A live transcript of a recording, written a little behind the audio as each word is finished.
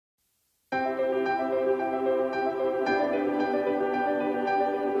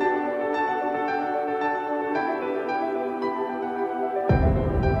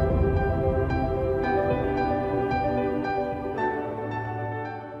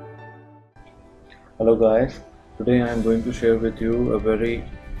Hello guys, today I am going to share with you a very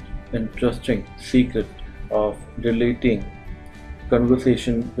interesting secret of deleting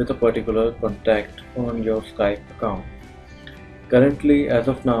conversation with a particular contact on your Skype account. Currently, as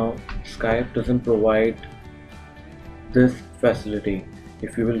of now, Skype doesn't provide this facility.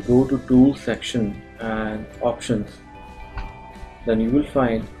 If you will go to Tools section and Options, then you will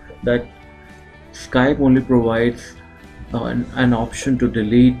find that Skype only provides an option to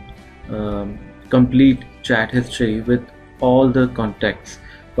delete complete chat history with all the contacts.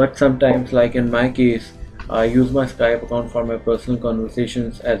 But sometimes, like in my case, I use my Skype account for my personal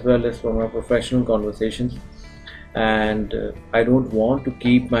conversations as well as for my professional conversations, and I don't want to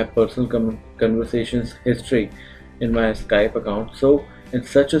keep my personal conversations history in my Skype account. So in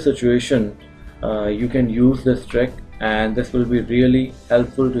such a situation, you can use this trick and this will be really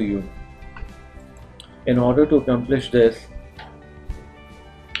helpful to you. In order to accomplish this,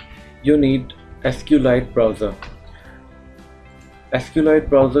 you need SQLite browser. SQLite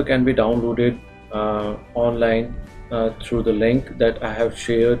browser can be downloaded online through the link that I have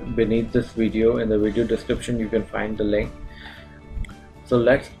shared beneath this video. In the video description you can find the link. So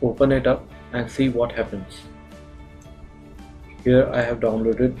let's open it up and see what happens. Here I have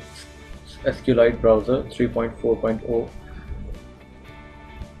downloaded SQLite browser 3.4.0.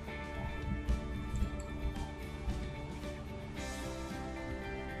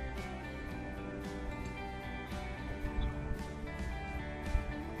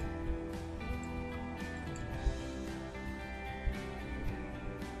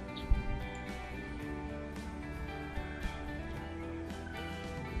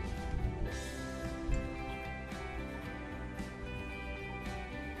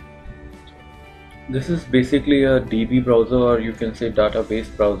 This is basically a DB browser, or you can say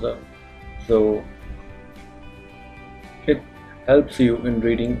database browser. So it helps you in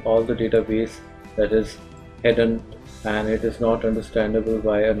reading all the database that is hidden and it is not understandable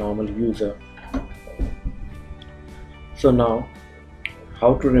by a normal user. So now,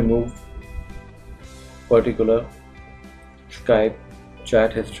 how to remove particular Skype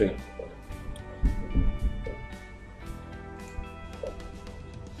chat history?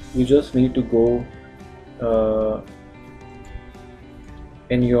 You just need to go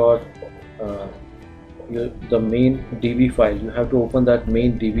in the main DB file. You have to open that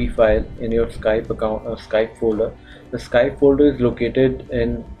main DB file in your Skype account or Skype folder. The Skype folder is located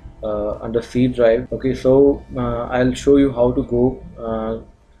in under C drive. Okay, so I'll show you how to go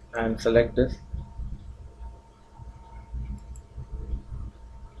and select this.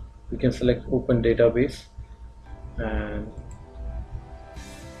 You can select open database, and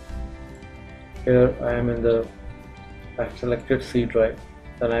here I am in the I've selected C drive.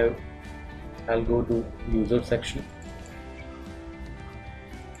 Then I'll go to user section.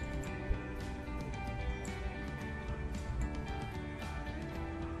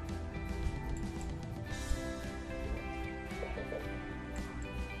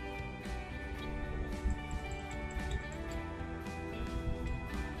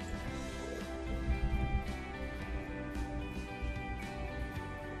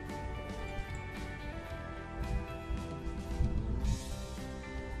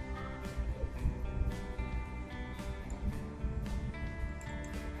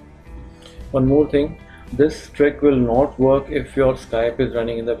 One more thing, this trick will not work if your Skype is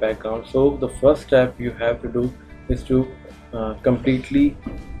running in the background. So the first step you have to do is to completely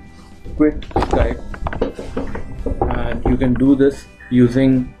quit Skype, and you can do this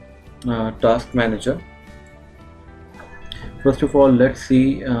using Task Manager. First of all, let's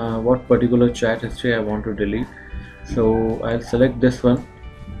see what particular chat history I want to delete. So I'll select this one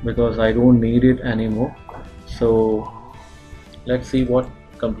because I don't need it anymore. So let's see what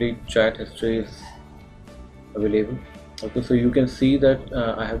complete chat history is available. Okay, so you can see that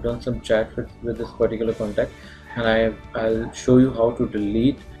I have done some chat with this particular contact, and I'll show you how to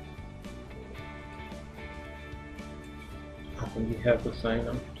delete. We have to sign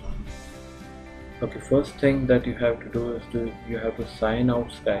out. Okay, first thing that you have to do is you have to sign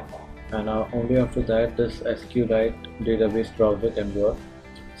out Skype, and only after that this SQLite database browser can work.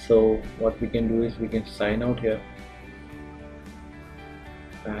 So what we can do is we can sign out here.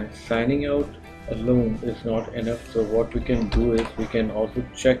 And signing out alone is not enough, so what we can do is we can also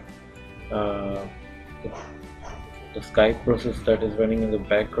check the Skype process that is running in the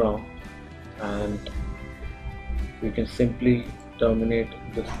background, and we can simply terminate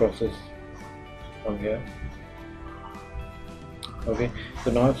this process from here. Okay,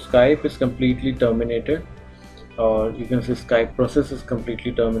 so now Skype is completely terminated, or you can say Skype process is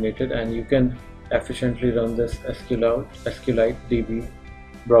completely terminated, and you can efficiently run this SQLite DB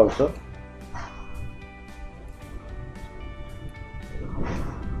browser.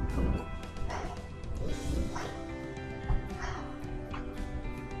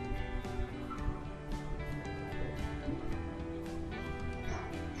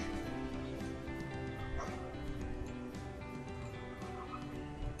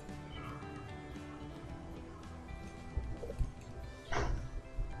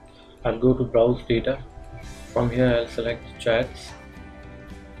 I'll go to browse data. From here I'll select chats,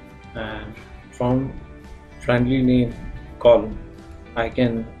 and from friendly name column I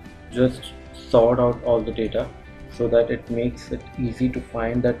can just sort out all the data so that it makes it easy to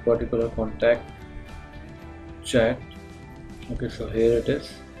find that particular contact chat. Okay, so here it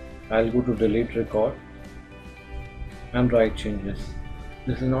is. I'll go to delete record and write changes.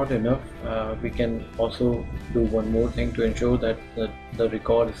 This is not enough. We can also do one more thing to ensure that the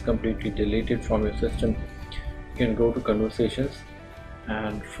record is completely deleted from your system. You can go to conversations,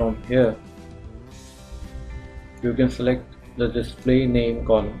 and from here you can select the display name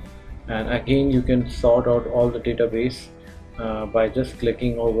column, and again you can sort out all the database by just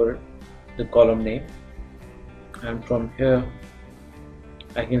clicking over the column name, and from here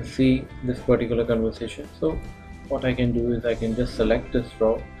I can see this particular conversation. So what I can do is I can just select this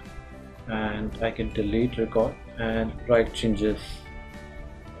row and I can delete record and write changes.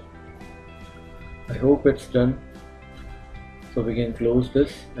 I hope it's done. So we can close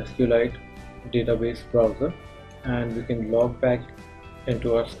this SQLite database browser and we can log back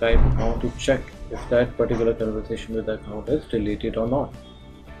into our Skype account to check if that particular conversation with the account is deleted or not.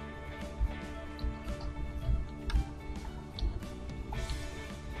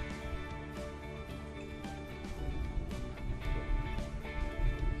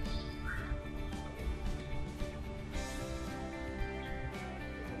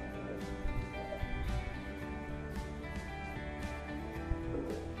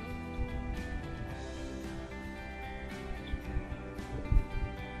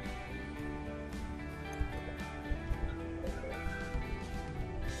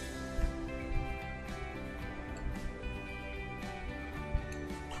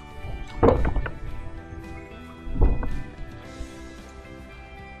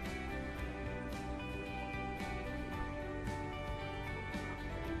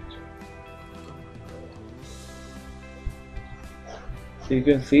 So you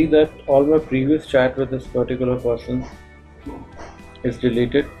can see that all my previous chat with this particular person is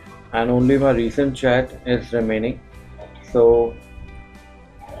deleted and only my recent chat is remaining. So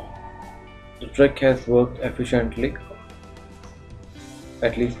the trick has worked efficiently,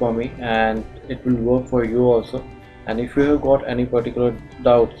 at least for me, and it will work for you also. And if you have got any particular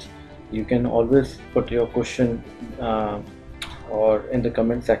doubts, you can always put your question or in the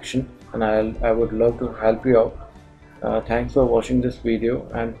comment section, and I would love to help you out. Thanks for watching this video,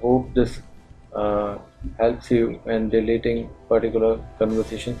 and hope this helps you in deleting particular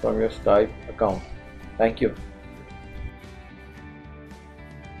conversations from your Skype account. Thank you.